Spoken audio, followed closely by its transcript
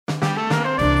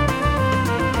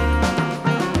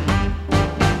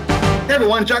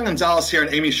everyone, John Gonzalez here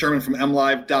and Amy Sherman from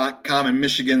MLive.com and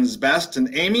Michigan's Best. And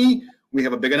Amy, we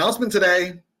have a big announcement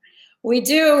today. We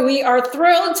do. We are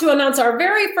thrilled to announce our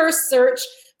very first search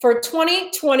for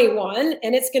 2021,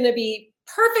 and it's going to be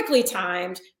perfectly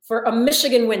timed for a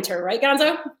Michigan winter, right,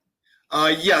 Gonzo?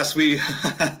 Yes,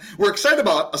 we're excited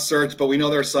about a search, but we know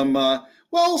there's some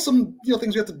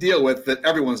things we have to deal with that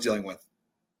everyone's dealing with.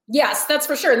 Yes, that's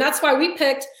for sure. And that's why we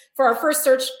picked for our first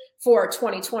search for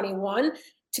 2021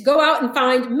 to go out and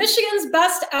find Michigan's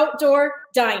best outdoor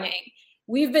dining.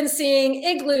 We've been seeing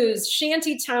igloos,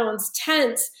 shanty towns,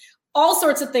 tents, all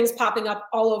sorts of things popping up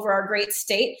all over our great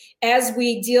state as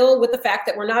we deal with the fact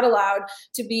that we're not allowed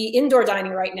to be indoor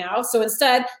dining right now. So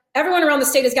instead, everyone around the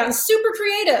state has gotten super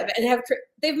creative and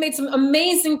they've made some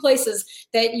amazing places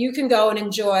that you can go and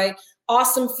enjoy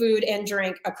awesome food and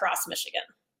drink across Michigan.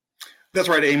 That's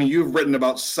right, Amy. You've written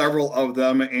about several of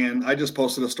them, and I just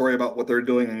posted a story about what they're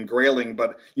doing in Grayling.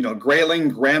 But, Grayling,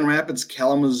 Grand Rapids,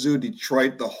 Kalamazoo,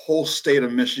 Detroit, the whole state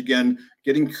of Michigan,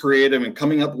 getting creative and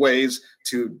coming up ways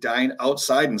to dine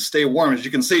outside and stay warm. As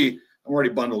you can see, I'm already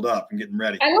bundled up and getting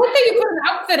ready. I love that you put an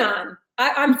outfit on.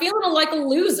 I'm feeling like a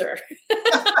loser.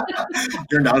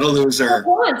 You're not a loser.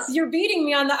 Once you're beating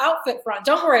me on the outfit front.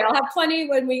 Don't worry, I'll have plenty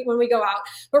when we go out.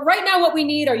 But right now, what we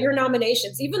need are your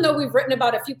nominations. Even though we've written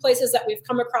about a few places that we've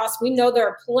come across, we know there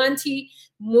are plenty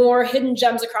more hidden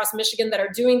gems across Michigan that are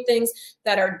doing things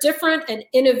that are different and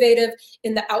innovative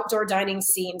in the outdoor dining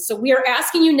scene. So we are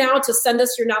asking you now to send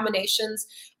us your nominations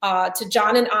to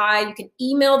John and I. You can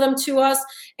email them to us,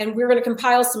 and we're going to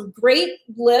compile some great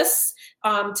lists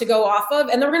to go off of.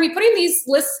 And then we're going to be putting these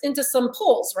lists into some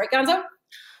polls, right, Gonzo?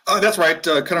 That's right.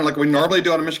 Kind of like we normally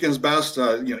do on Michigan's Best.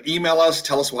 Email us,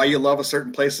 tell us why you love a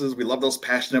certain places. We love those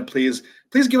passionate please.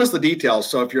 Please give us the details.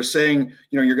 So if you're saying,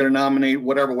 you're going to nominate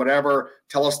whatever,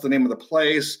 tell us the name of the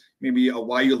place, maybe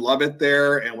why you love it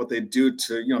there and what they do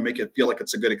to, make it feel like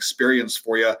it's a good experience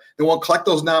for you. Then we'll collect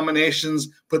those nominations,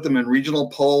 put them in regional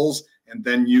polls, and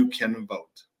then you can vote.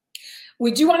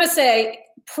 We do want to say,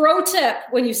 pro tip,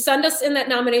 when you send us in that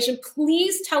nomination,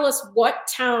 please tell us what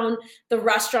town the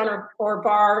restaurant or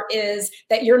bar is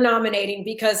that you're nominating,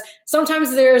 because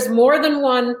sometimes there's more than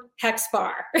one Hex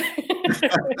bar.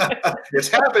 It's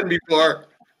happened before.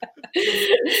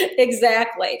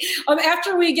 Exactly.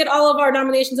 After we get all of our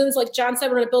nominations in, it's like John said,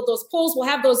 we're going to build those polls. We'll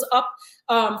have those up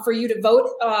for you to vote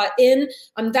in.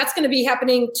 That's going to be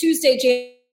happening Tuesday,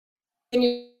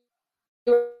 January.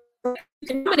 You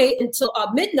can nominate until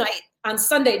midnight on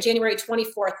Sunday, January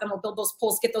 24th, and we'll build those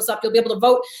polls, get those up. You'll be able to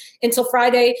vote until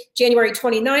Friday, January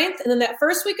 29th. And then that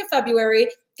first week of February,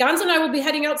 Gonzo and I will be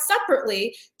heading out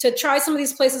separately to try some of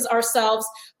these places ourselves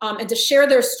and to share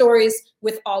their stories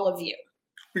with all of you.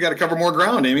 We got to cover more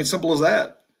ground, Amy. It's simple as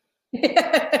that.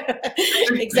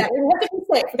 Exactly. We have to be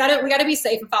safe. We got to be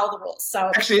safe and follow the rules.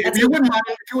 So actually, if you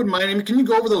wouldn't mind, Amy, can you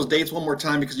go over those dates one more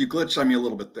time, because you glitched on me a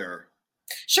little bit there.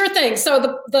 Sure thing.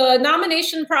 So the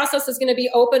nomination process is going to be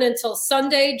open until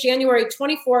Sunday, January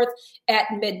 24th at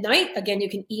midnight. Again, you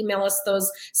can email us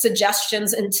those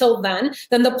suggestions until then.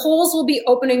 Then the polls will be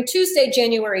opening Tuesday,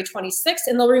 January 26th,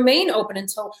 and they'll remain open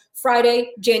until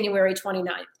Friday, January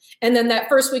 29th. And then that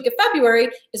first week of February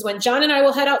is when John and I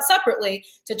will head out separately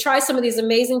to try some of these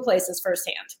amazing places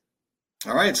firsthand.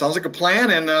 All right. Sounds like a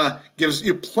plan, and gives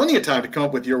you plenty of time to come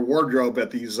up with your wardrobe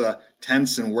at these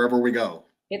tents and wherever we go.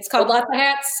 It's called lots of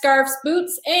hats, scarves,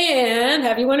 boots, and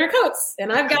heavy winter coats.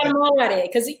 And I've got them all ready,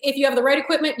 because if you have the right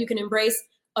equipment, you can embrace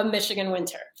a Michigan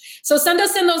winter. So send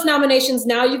us in those nominations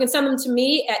now. You can send them to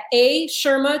me at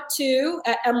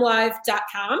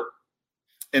asherma2@mlive.com.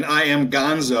 And I am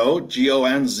Gonzo,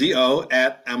 Gonzo,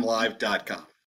 @mlive.com.